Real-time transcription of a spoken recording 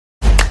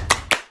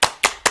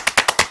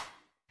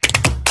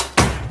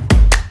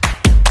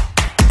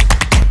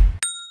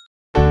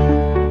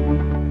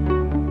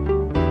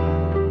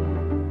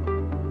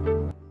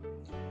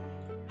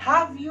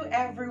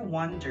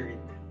wondered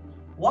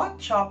what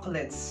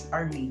chocolates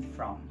are made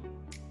from?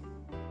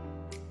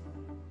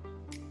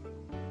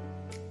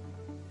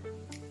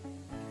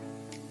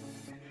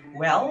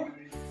 Well,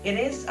 it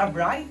is a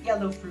bright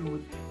yellow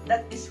fruit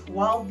that is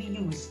widely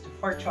used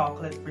for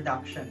chocolate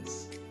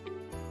productions.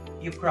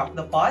 You crack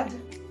the pod,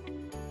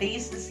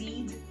 taste the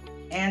seed,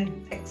 and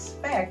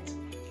expect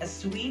a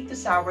sweet to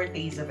sour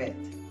taste of it.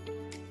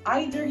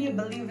 Either you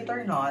believe it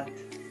or not,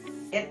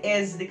 it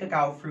is the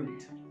cacao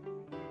fruit.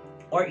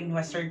 Or in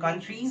Western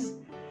countries,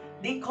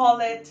 they call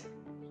it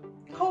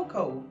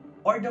cocoa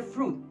or the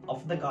fruit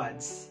of the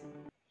gods.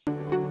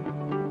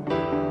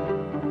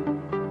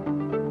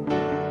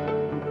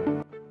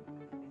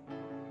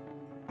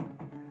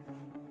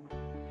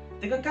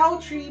 The cacao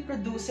tree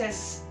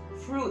produces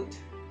fruit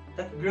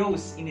that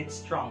grows in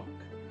its trunk.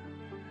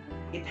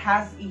 It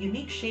has a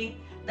unique shape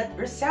that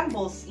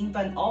resembles into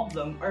an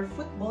oblong or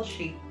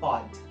football-shaped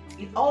pod.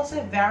 It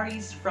also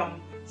varies from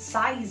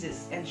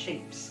sizes and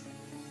shapes.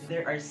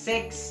 There are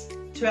 6,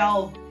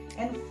 12,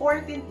 and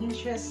 14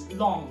 inches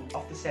long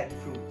of the said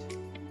fruit.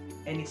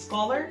 And its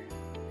color?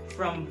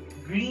 From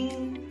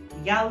green,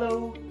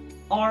 yellow,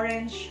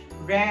 orange,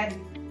 red,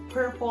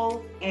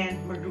 purple, and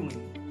maroon.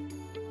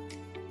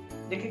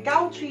 The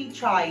cacao tree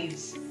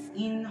thrives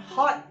in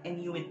hot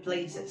and humid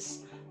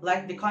places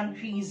like the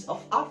countries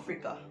of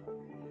Africa,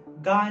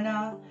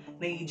 Ghana,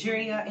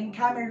 Nigeria, and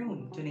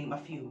Cameroon, to name a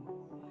few.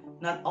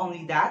 Not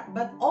only that,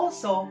 but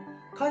also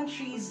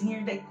countries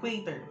near the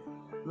equator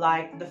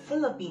like the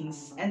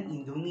Philippines and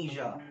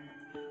Indonesia.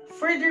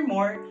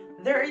 Furthermore,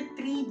 there are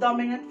 3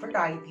 dominant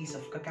varieties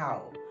of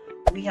cacao.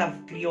 We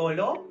have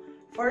Criollo,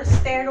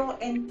 Forastero,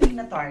 and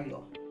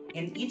Trinitario,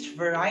 and each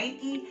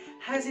variety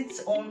has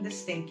its own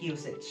distinct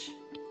usage.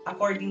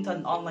 According to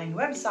an online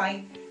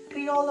website,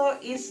 Criollo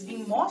is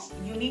the most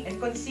unique and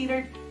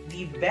considered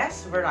the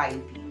best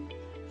variety.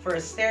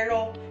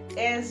 Forastero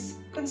is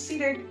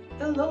considered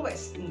the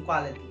lowest in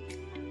quality,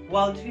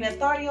 while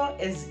Trinitario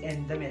is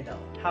in the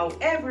middle.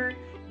 However,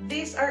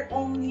 these are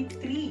only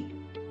 3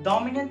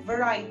 dominant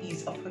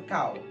varieties of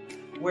cacao,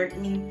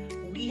 wherein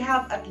we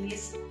have at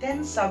least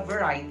 10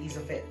 sub-varieties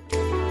of it.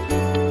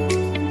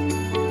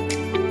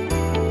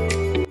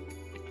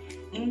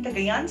 In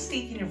Cagayan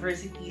State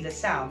University,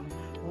 LASAM,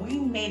 we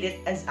made it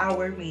as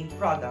our main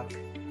product,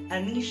 a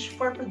niche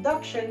for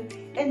production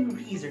and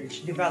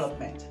research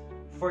development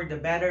for the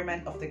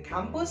betterment of the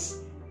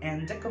campus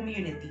and the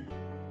community.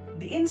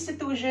 The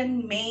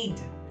institution made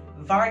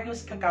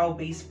various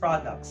cacao-based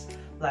products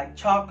like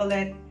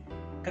chocolate,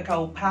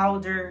 cacao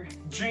powder,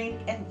 drink,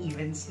 and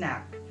even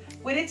snack.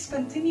 With its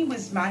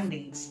continuous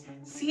mandates,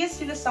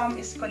 CSU LASAM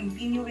is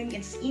continuing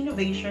its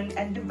innovation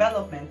and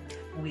development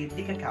with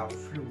the cacao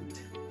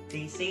fruit.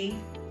 They say,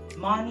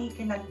 money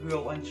cannot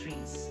grow on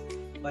trees,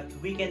 but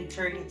we can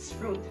turn its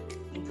fruit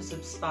into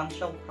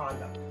substantial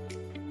product.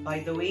 By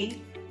the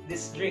way,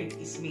 this drink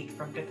is made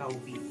from cacao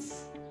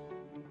beans.